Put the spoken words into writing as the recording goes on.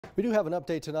We do have an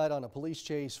update tonight on a police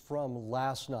chase from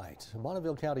last night.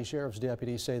 Bonneville County Sheriff's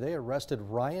deputies say they arrested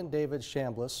Ryan David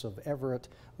Chambliss of Everett,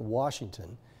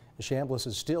 Washington. Chambliss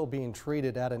is still being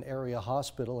treated at an area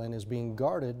hospital and is being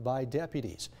guarded by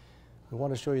deputies. We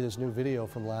want to show you this new video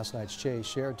from last night's chase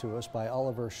shared to us by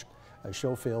Oliver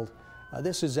Schofield.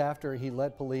 This is after he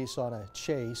led police on a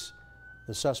chase,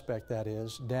 the suspect that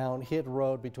is, down Hitt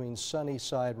Road between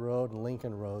Sunnyside Road and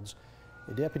Lincoln Roads.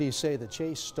 The deputies say the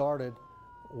chase started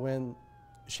when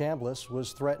Chambliss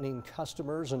was threatening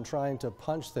customers and trying to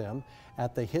punch them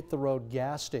at the Hitt Road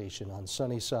gas station on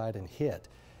Sunnyside and Hitt.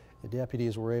 The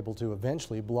deputies were able to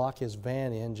eventually block his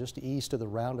van in just east of the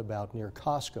roundabout near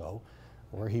Costco,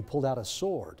 where he pulled out a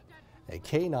sword. A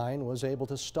K-9 was able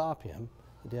to stop him.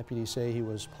 The deputies say he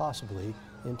was possibly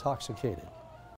intoxicated.